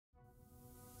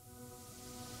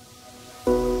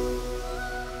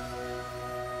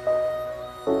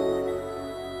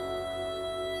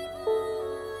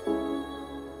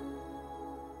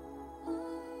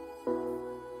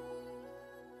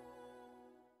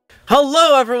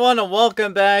Hello everyone and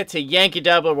welcome back to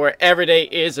Yankeedabbler, where every day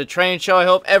is a train show. I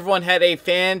hope everyone had a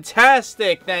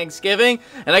fantastic Thanksgiving,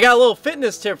 and I got a little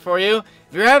fitness tip for you.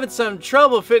 If you're having some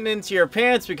trouble fitting into your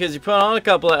pants because you put on a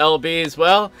couple of lbs,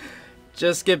 well,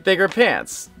 just get bigger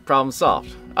pants. Problem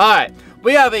solved. Alright,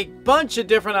 we have a bunch of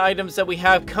different items that we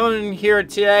have coming here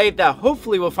today that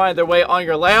hopefully will find their way on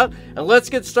your layout. And let's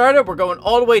get started. We're going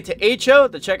all the way to HO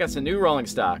to check out some new rolling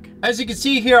stock. As you can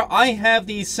see here, I have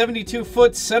these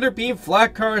 72-foot Centerbeam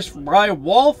Flatcars by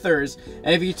Walthers.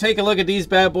 And if you take a look at these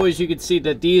bad boys, you can see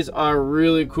that these are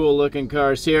really cool looking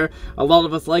cars here. A lot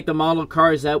of us like the model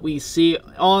cars that we see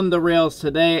on the rails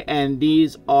today, and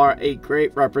these are a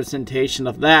great representation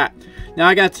of that. Now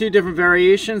I got two different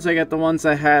variations. I got the ones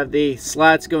that have the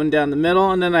slats going down the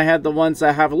middle, and then I have the ones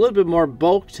that have a little bit more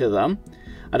bulk to them.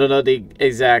 I don't know the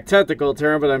exact technical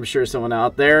term, but I'm sure someone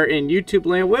out there in YouTube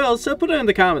land will, so put it in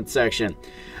the comments section.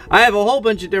 I have a whole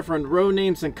bunch of different road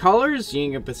names and colors: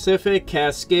 Union Pacific,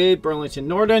 Cascade, Burlington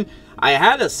Northern. I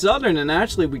had a Southern, and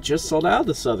actually we just sold out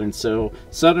the Southern, so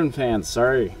Southern fans,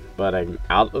 sorry, but I'm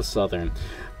out of Southern.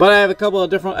 But I have a couple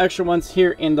of different extra ones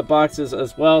here in the boxes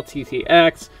as well.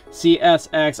 TTX,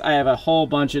 CSX, I have a whole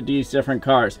bunch of these different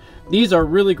cars. These are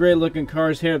really great looking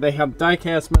cars here. They have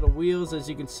die-cast metal wheels, as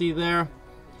you can see there.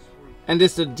 And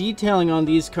just the detailing on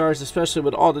these cars, especially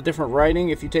with all the different writing,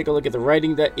 if you take a look at the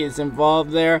writing that is involved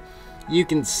there, you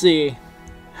can see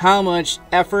how much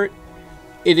effort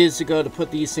it is to go to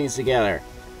put these things together.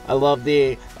 I love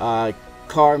the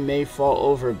car may fall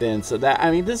over bin, so that,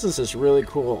 I mean, this is just really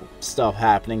cool stuff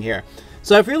happening here.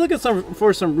 So if you're looking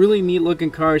for some really neat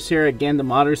looking cars here, again, the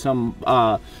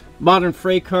modern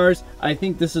freight cars, I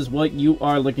think this is what you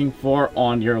are looking for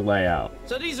on your layout.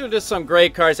 So these are just some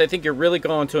great cars. I think you're really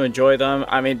going to enjoy them.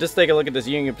 I mean, just take a look at this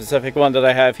Union Pacific one that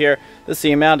I have here. Just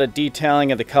the amount of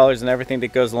detailing of the colors and everything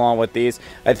that goes along with these.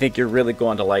 I think you're really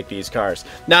going to like these cars.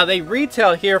 Now, they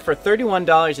retail here for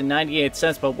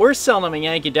 $31.98, but we're selling them in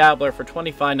Yankeedabbler for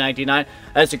 $25.99.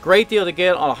 That's a great deal to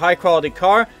get on a high quality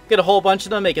car. Get a whole bunch of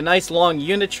them, make a nice long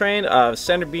unit train of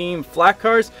Centerbeam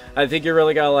Flatcars. I think you're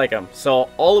really gonna like them. So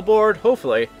all aboard,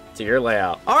 hopefully, to your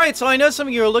layout. Alright, so I know some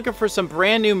of you are looking for some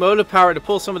brand new motive power to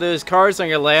pull some of those cars on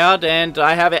your layout, and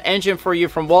I have an engine for you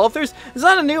from Walthers. It's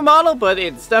not a new model, but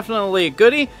it's definitely a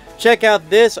goodie. Check out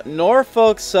this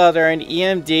Norfolk Southern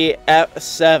EMD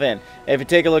F7. If you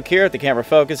take a look here at the camera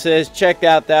focuses, check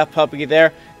out that puppy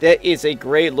there. That is a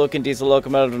great looking diesel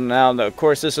locomotive. Now, of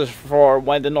course, this is for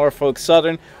when the Norfolk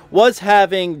Southern was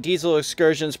having diesel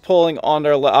excursions pulling on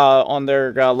their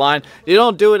line. They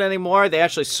don't do it anymore. They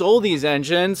actually sold these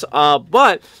engines,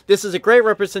 but this is a great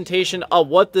representation of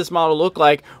what this model looked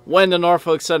like when the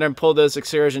Norfolk Southern pulled those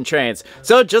excursion trains.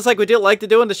 So just like we did like to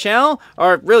do on the channel,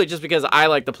 or really just because I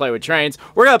like to play with trains,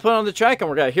 we're gonna put it on the track and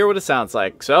we're gonna hear what it sounds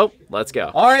like. So let's go.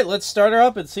 All right, let's start her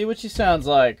up and see what she sounds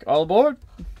like. All aboard.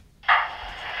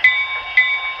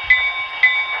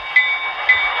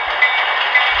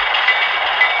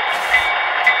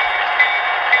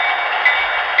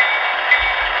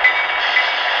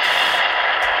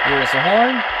 Here's the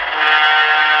horn.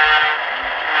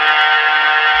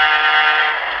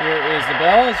 Here is the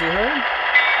bell, as you heard.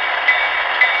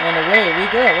 And away we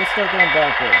go. Let's start going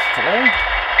backwards today.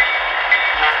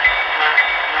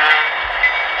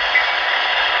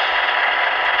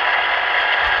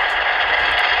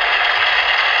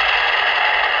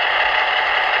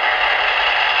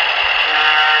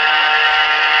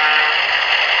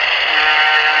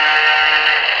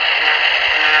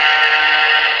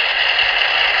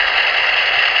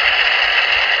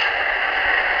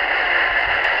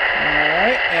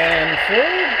 And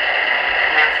forward.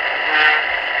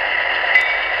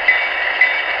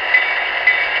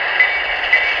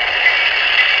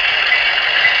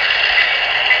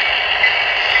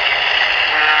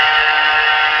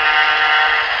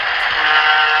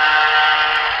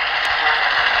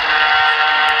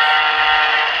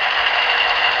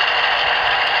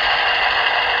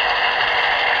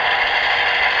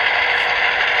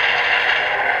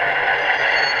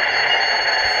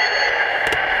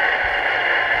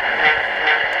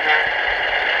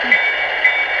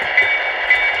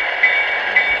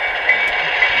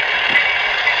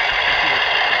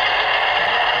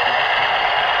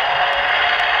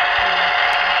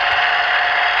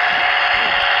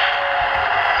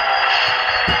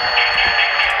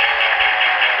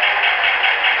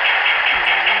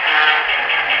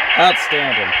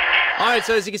 Outstanding. Alright,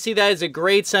 so as you can see, that is a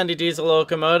great sounding diesel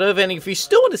locomotive, and if you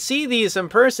still want to see these in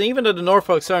person, even though the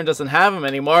Norfolk Southern doesn't have them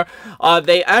anymore,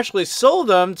 they actually sold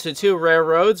them to two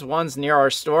railroads. One's near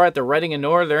our store at the Reading and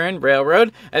Northern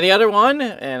Railroad, and the other one,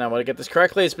 and I want to get this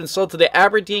correctly, it's been sold to the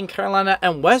Aberdeen, Carolina,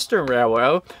 and Western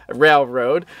Railroad.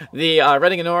 The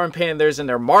Reading and Northern paint theirs in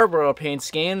their Marlboro paint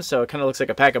scheme, so it kind of looks like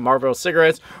a pack of Marlboro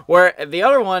cigarettes, where the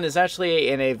other one is actually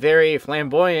in a very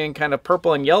flamboyant kind of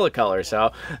purple and yellow color,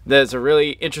 so there's a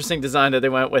really interesting design that they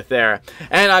went with there.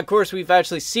 And of course, we've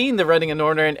actually seen the Reading and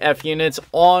Northern F units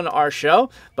on our show,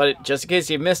 but just in case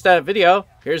you missed that video,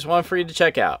 here's one for you to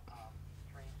check out.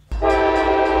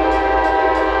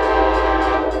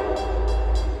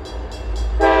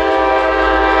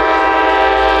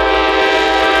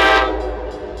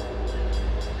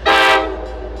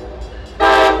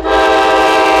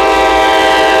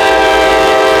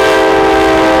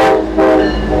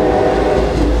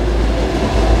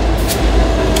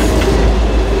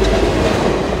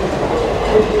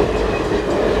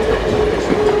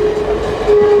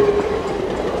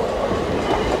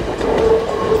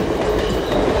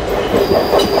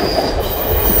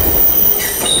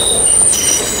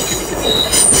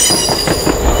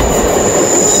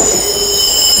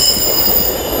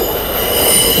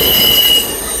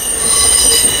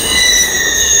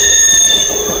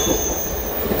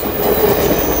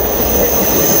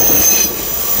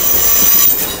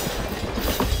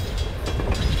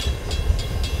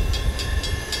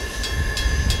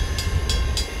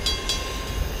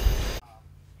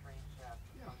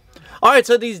 Alright,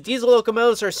 so these diesel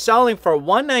locomotives are selling for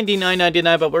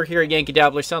 $199.99, but we're here at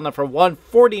Yankeedabbler selling them for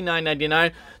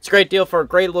 $149.99. It's a great deal for a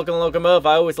great looking locomotive.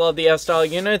 I always love the F-style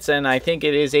units, and I think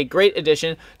it is a great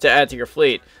addition to add to your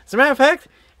fleet. As a matter of fact,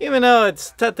 even though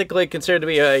it's technically considered to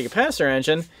be a passenger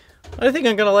engine, I think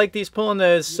I'm going to like these pulling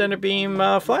the Centerbeam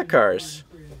Flatcars.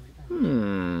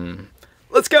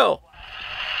 Let's go!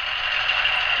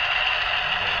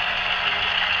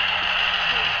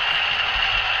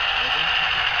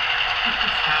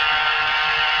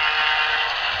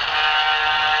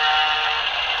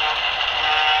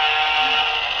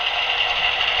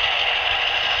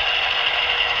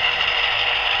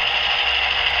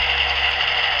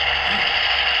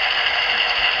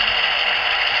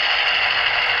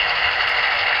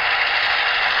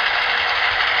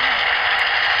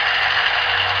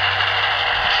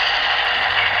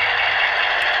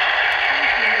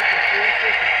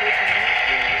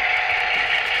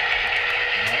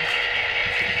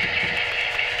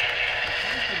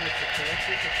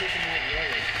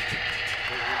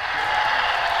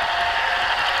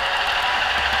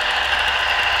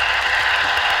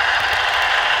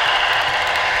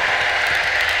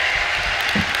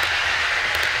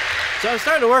 So I'm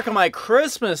starting to work on my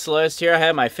Christmas list here. I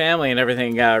have my family and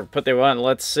everything put they want.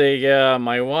 Let's see,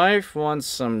 my wife wants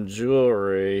some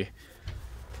jewelry.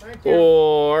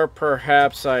 Or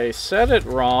perhaps I said it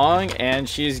wrong and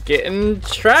she's getting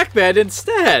track bed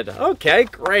instead. Okay,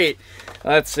 great.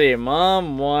 Let's see,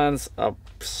 Mom wants a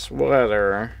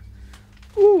sweater.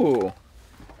 Ooh.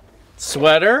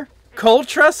 Sweater? Cold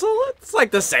trestle? It's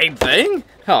like the same thing.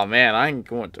 Oh man, I'm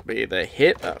going to be the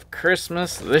hit of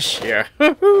Christmas this year.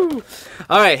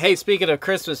 Alright, hey, speaking of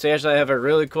Christmas, we actually have a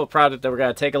really cool product that we're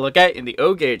going to take a look at in the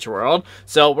O-Gauge world.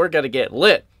 So we're going to get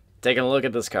lit taking a look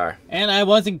at this car. And I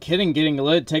wasn't kidding getting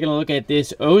lit, taking a look at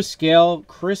this O-Scale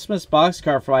Christmas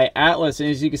boxcar by Atlas. And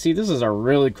as you can see, this is a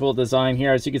really cool design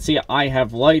here. As you can see, I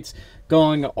have lights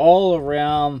going all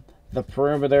around the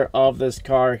perimeter of this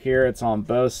car here. It's on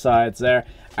both sides there.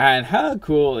 And how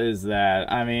cool is that?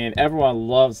 I mean, everyone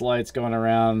loves lights going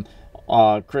around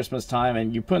Christmas time,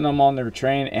 and you put them on their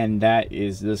train, and that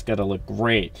is just gonna look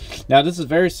great. Now, this is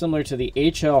very similar to the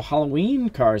HO Halloween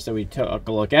cars that we took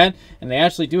a look at, and they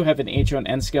actually do have an HO and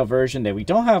N-scale version that we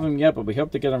don't have them yet, but we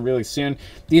hope to get them really soon.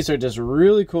 These are just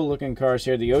really cool looking cars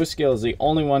here. The O-Scale is the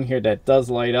only one here that does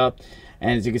light up.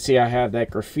 And as you can see, I have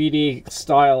that graffiti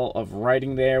style of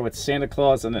writing there with Santa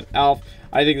Claus and an elf.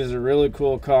 I think this is a really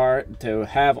cool car to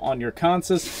have on your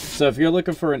consist. So if you're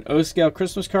looking for an O-Scale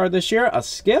Christmas car this year, a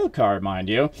scale car, mind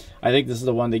you, I think this is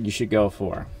the one that you should go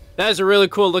for. That is a really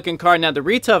cool looking car. Now, the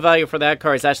retail value for that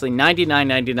car is actually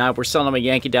 $99.99. We're selling them at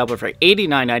Yankeedabbler for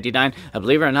 $89.99. And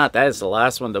believe it or not, that is the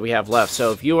last one that we have left.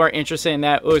 So if you are interested in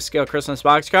that O-Scale Christmas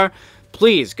box car,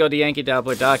 please go to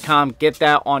Yankeedabbler.com, get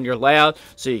that on your layout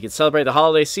so you can celebrate the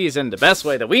holiday season the best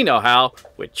way that we know how,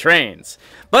 with trains.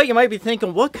 But you might be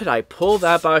thinking, what could I pull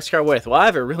that boxcar with? Well, I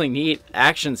have a really neat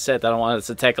action set that I wanted us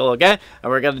to take a look at,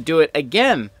 and we're going to do it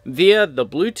again via the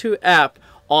Bluetooth app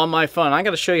on my phone. I'm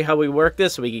going to show you how we work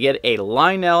this so we can get a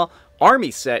Lionel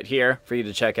Army set here for you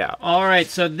to check out. Alright,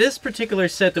 so this particular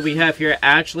set that we have here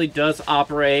actually does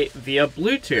operate via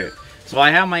Bluetooth. So I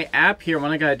have my app here.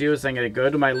 What I gotta do is I'm gonna go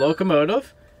to my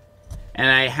locomotive,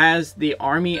 and it has the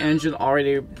Army engine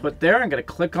already put there. I'm gonna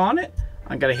click on it.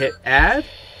 I'm gonna hit add,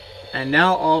 and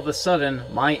now all of a sudden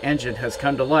my engine has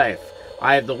come to life.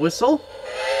 I have the whistle,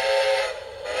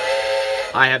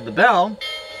 I have the bell,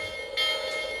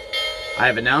 I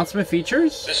have announcement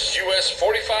features. This is US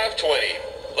 4520.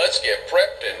 Let's get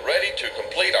prepped and ready to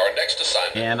complete our next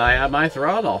assignment. And I have my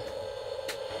throttle.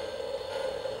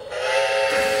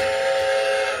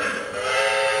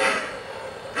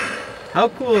 How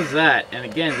cool is that? And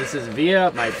again, this is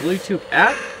via my Bluetooth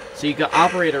app, so you can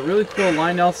operate a really cool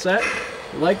Lionel set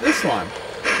like this one.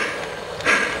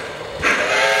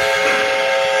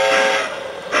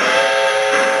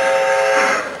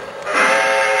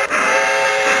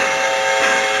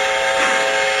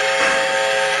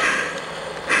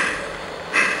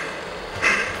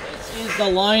 The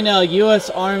Lionel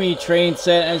U.S. Army train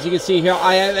set. As you can see here,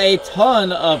 I have a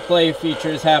ton of play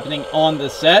features happening on the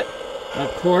set.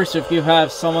 Of course, if you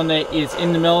have someone that is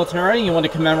in the military and you want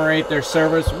to commemorate their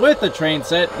service with a train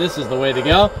set, this is the way to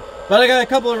go. But I got a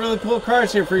couple of really cool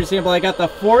cars here. For example, I got the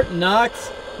Fort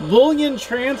Knox Bullion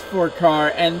Transport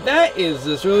car, and that is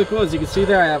just really cool. As you can see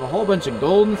there, I have a whole bunch of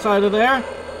gold inside of there.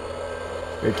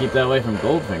 Better keep that away from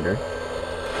Goldfinger.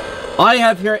 I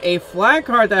have here a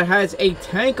Flatcar that has a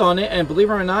tank on it, and believe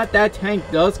it or not, that tank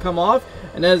does come off,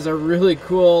 and that is a really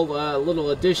cool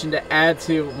little addition to add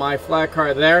to my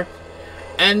Flatcar there.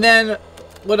 And then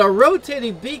with a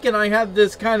rotating beacon, I have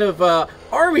this kind of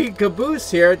Army caboose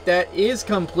here that is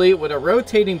complete with a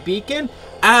rotating beacon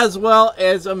as well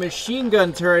as a machine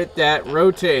gun turret that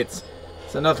rotates.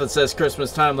 So nothing says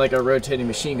Christmas time like a rotating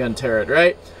machine gun turret,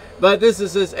 right? But this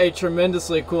is just a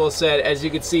tremendously cool set. As you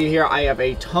can see here, I have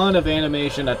a ton of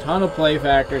animation, a ton of play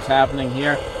factors happening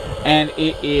here, and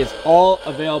it is all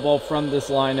available from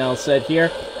this Lionel set here.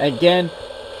 Again,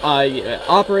 it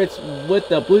operates with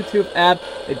the Bluetooth app.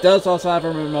 It does also have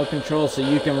a remote control, so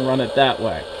you can run it that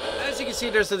way. As you can see,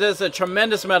 there's a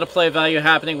tremendous amount of play value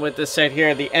happening with this set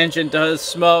here. The engine does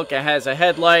smoke. It has a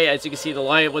headlight. As you can see, the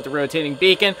light with the rotating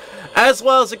beacon. As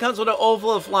well as it comes with an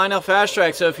oval of Lionel Fast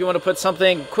Track. So if you want to put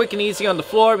something quick and easy on the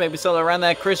floor, maybe sell it around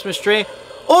that Christmas tree,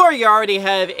 or you already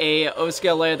have a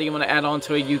O-scale layer that you want to add on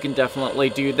to it, you can definitely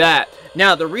do that.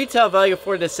 Now, the retail value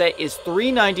for this set is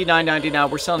 $399.99.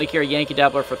 We're selling it here at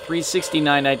Yankeedabbler for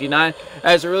 $369.99.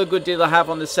 That is a really good deal to have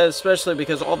on this set, especially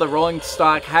because all the rolling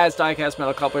stock has die-cast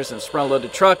metal couplers and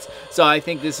spring-loaded trucks. So I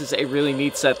think this is a really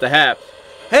neat set to have.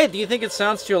 Hey, do you think it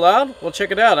sounds too loud? Well, check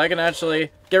it out. I can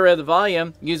actually get rid of the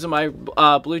volume using my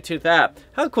Bluetooth app.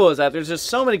 How cool is that? There's just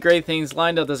so many great things.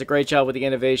 Lionel does a great job with the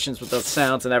innovations, with the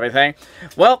sounds and everything.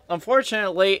 Well,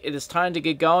 unfortunately, it is time to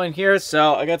get going here,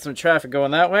 so I got some traffic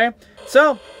going that way.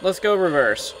 So, let's go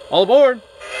reverse. All aboard!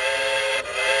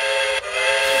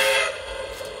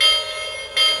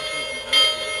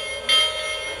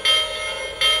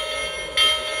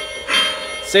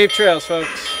 Safe trails,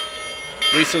 folks.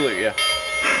 We salute you.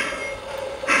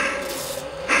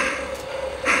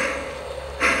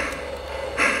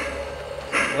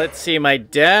 Let's see, my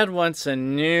dad wants a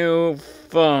new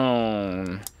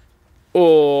phone.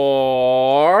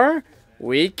 Or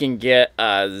we can get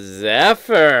a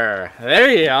Zephyr. There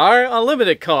you are.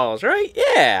 Unlimited calls, right?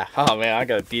 Yeah. Oh, man, I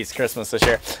got a beast Christmas this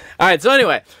year. All right, so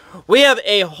anyway, we have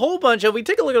a whole bunch of, we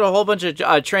take a look at a whole bunch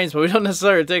of trains, but we don't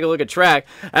necessarily take a look at track.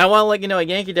 And I want to let you know, at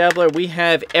Yankeedabbler, we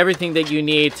have everything that you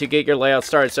need to get your layout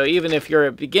started. So even if you're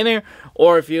a beginner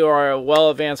or if you are a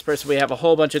well-advanced person, we have a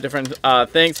whole bunch of different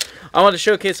things. I want to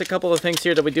showcase a couple of things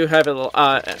here that we do have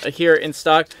here in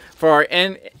stock for our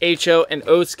N, HO, and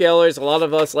O scalers. A lot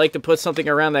of us like to put something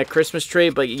around that Christmas tree,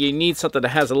 but you need something that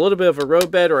has a little bit of a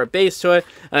roadbed or a base to it.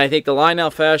 And I think the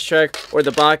Lionel Fast Track or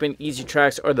the Bachmann Easy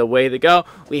Tracks are the way to go.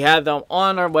 We have them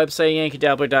on our website,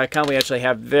 Yankeedabbler.com. We actually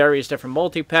have various different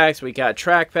multi-packs. We got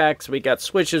track packs. We got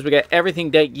switches. We got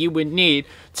everything that you would need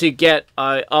to get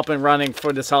up and running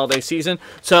for this holiday season.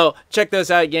 So check those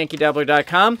out at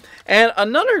Yankeedabbler.com. And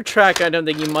another track item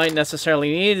that you might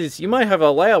necessarily need is you might have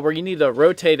a layout where you need to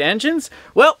rotate engines.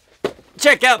 Well,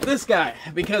 check out this guy,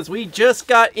 because we just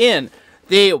got in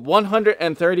the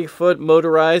 130-foot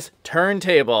motorized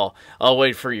turntable. I'll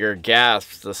wait for your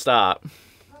gasps to stop.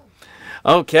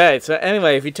 Okay, so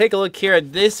anyway, if you take a look here,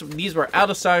 these were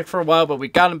out of stock for a while, but we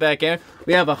got them back in.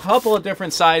 We have a couple of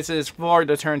different sizes for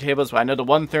the turntables, but I know the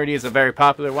 130 is a very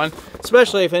popular one,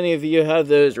 especially if any of you have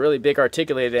those really big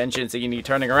articulated engines that you need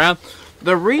turning around.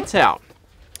 The retail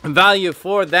Value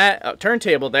for that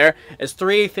turntable there is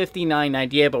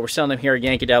 $359.98, but we're selling them here at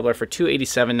Yankeedabbler for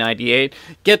 $287.98.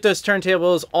 Get those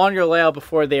turntables on your layout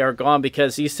before they are gone,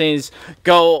 because these things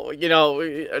go, you know,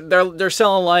 they're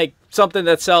selling like something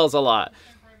that sells a lot.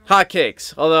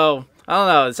 Hotcakes. Although, I don't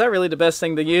know, is that really the best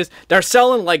thing to use? They're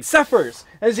selling like Zephyrs.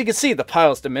 As you can see, the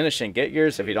pile's diminishing. Get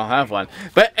yours if you don't have one.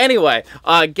 But anyway,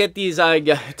 get these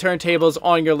turntables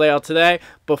on your layout today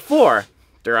before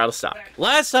they're out of stock.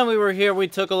 Last time we were here, we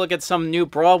took a look at some new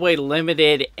Broadway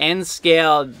limited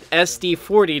N-scale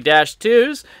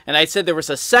SD40-2s, and I said there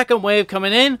was a second wave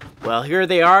coming in. Well, here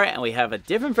they are, and we have a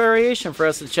different variation for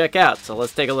us to check out, so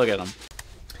let's take a look at them.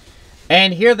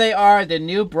 And here they are, the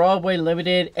new Broadway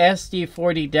limited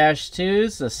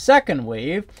SD40-2s, the second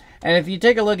wave. And if you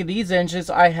take a look at these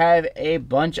engines, I have a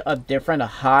bunch of different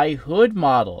high hood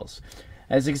models.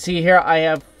 As you can see here, I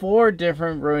have 4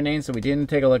 different road names that we didn't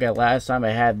take a look at last time. I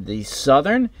have the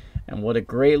Southern, and what a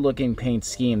great looking paint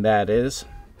scheme that is.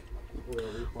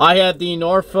 I have the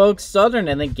Norfolk Southern,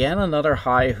 and again another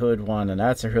high hood one, and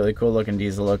that's a really cool looking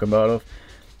diesel locomotive.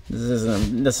 This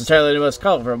isn't necessarily the most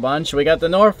colorful bunch. We got the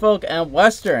Norfolk and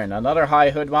Western, another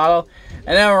high hood model.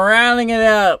 And then rounding it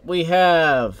out, we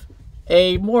have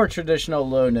a more traditional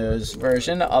low nose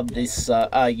version of this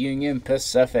Union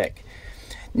Pacific.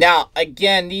 Now,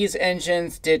 again, these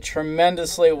engines did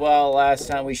tremendously well last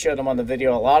time we showed them on the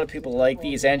video. A lot of people like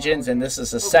these engines, and this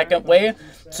is the second wave.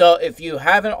 So if you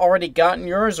haven't already gotten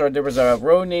yours, or there was a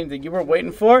road name that you were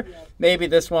waiting for, maybe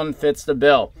this one fits the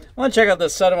bill. I want to check out the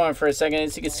Southern one for a second.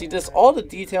 As you can see, this all the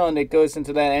detailing that goes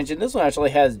into that engine. This one actually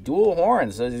has dual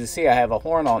horns. As you see, I have a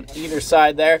horn on either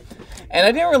side there. And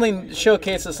I didn't really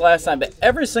showcase this last time, but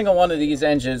every single one of these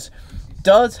engines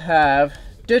does have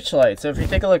ditch lights. So if you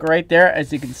take a look right there,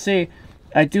 as you can see,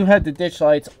 I do have the ditch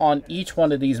lights on each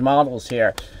one of these models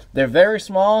here. They're very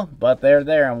small, but they're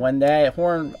there, and when that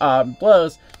horn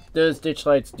blows, those ditch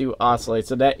lights do oscillate.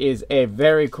 So that is a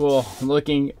very cool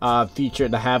looking feature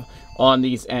to have on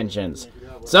these engines.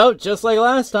 So just like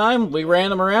last time we ran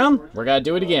them around, we're gonna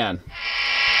do it again.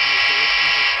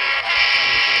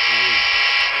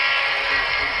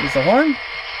 Is the horn?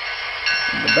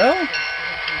 The bell?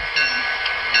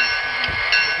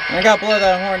 And I gotta blow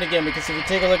that horn again, because if you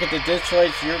take a look at the ditch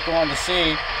lights, you're going to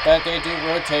see that they do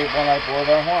rotate when I blow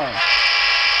that horn.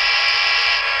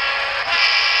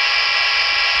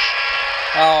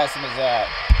 How awesome is that?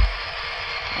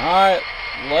 Alright,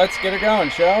 let's get it going,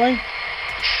 shall we?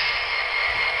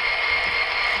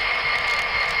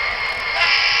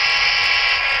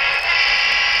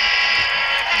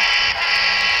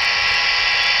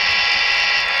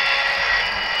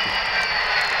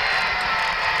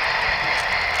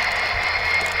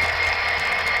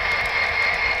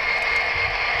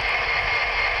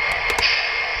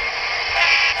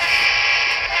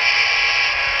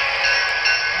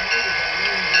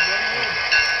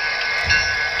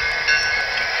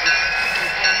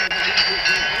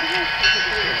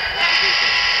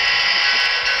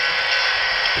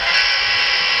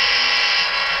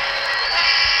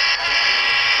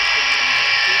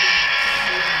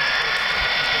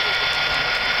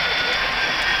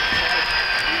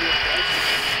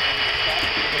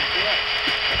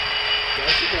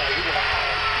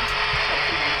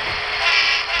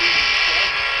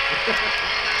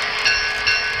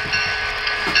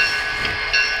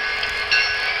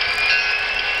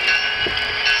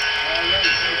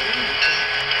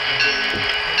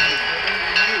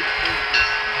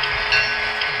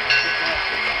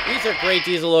 These are great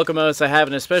diesel locomotives to have,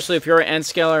 and especially if you're an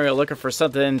N-scaler and you're looking for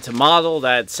something to model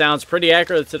that sounds pretty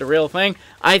accurate to the real thing,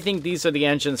 I think these are the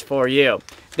engines for you.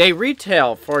 They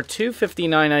retail for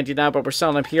 $259.99, but we're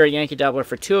selling them here at Yankeedabbler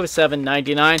for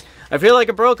 $207.99. I feel like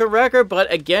a broken record,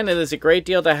 but again, it is a great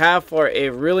deal to have for a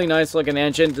really nice looking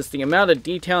engine. Just the amount of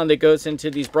detailing that goes into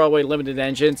these Broadway limited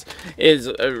engines is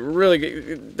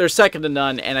really, they're second to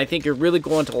none, and I think you're really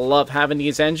going to love having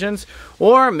these engines,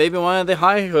 or maybe one of the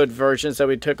high hood versions that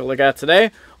we took a look at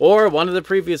today, or one of the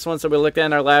previous ones that we looked at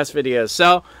in our last video.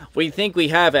 So we think we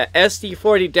have a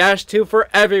SD40-2 for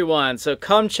everyone, so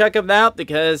come check them out,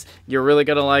 because you're really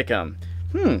gonna like them.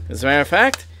 As a matter of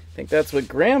fact, I think that's what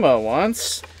Grandma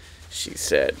wants. She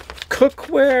said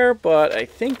cookware, but I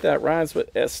think that rhymes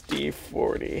with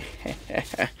SD40.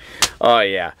 Oh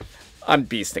yeah, I'm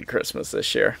beasting Christmas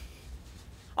this year.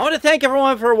 I want to thank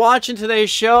everyone for watching today's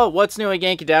show, What's New at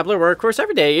Yankeedabbler, where, of course,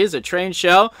 every day is a train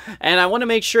show. And I want to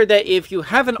make sure that if you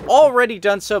haven't already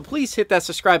done so, please hit that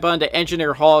subscribe button to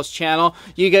Engineer Hall's channel.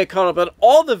 You get caught up on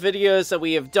all the videos that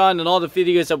we have done and all the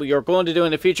videos that we are going to do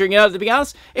in the future. You know, to be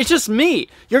honest, it's just me.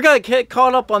 You're going to get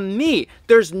caught up on me.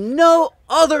 There's no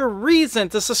other reason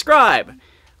to subscribe.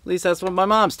 At least that's what my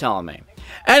mom's telling me.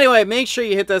 Anyway, make sure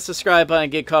you hit that subscribe button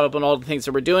and get caught up on all the things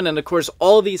that we're doing. And of course,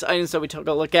 all these items that we took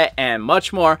a look at and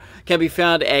much more can be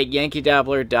found at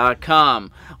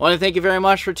Yankeedabbler.com. I want to thank you very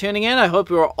much for tuning in. I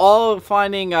hope you are all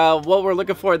finding what we're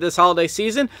looking for this holiday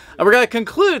season. And we're going to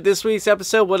conclude this week's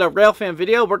episode with a railfan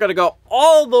video. We're going to go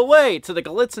all the way to the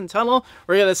Cowlitz Tunnel.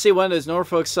 We're going to see one of those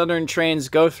Norfolk Southern trains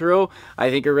go through.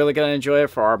 I think you're really going to enjoy it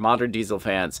for our modern diesel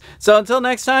fans. So until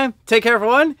next time, take care,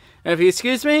 everyone. And if you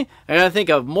excuse me, I gotta think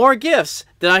of more gifts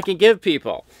than I can give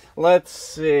people. Let's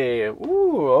see.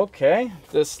 Ooh, okay.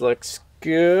 This looks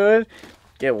good.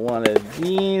 Get one of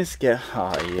these.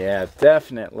 Oh, yeah,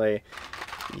 definitely.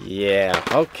 Yeah,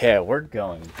 okay, we're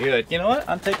going good. You know what?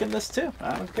 I'm taking this too.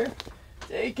 I don't care.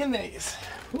 Taking these.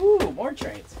 Ooh, more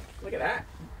trains. Look at that.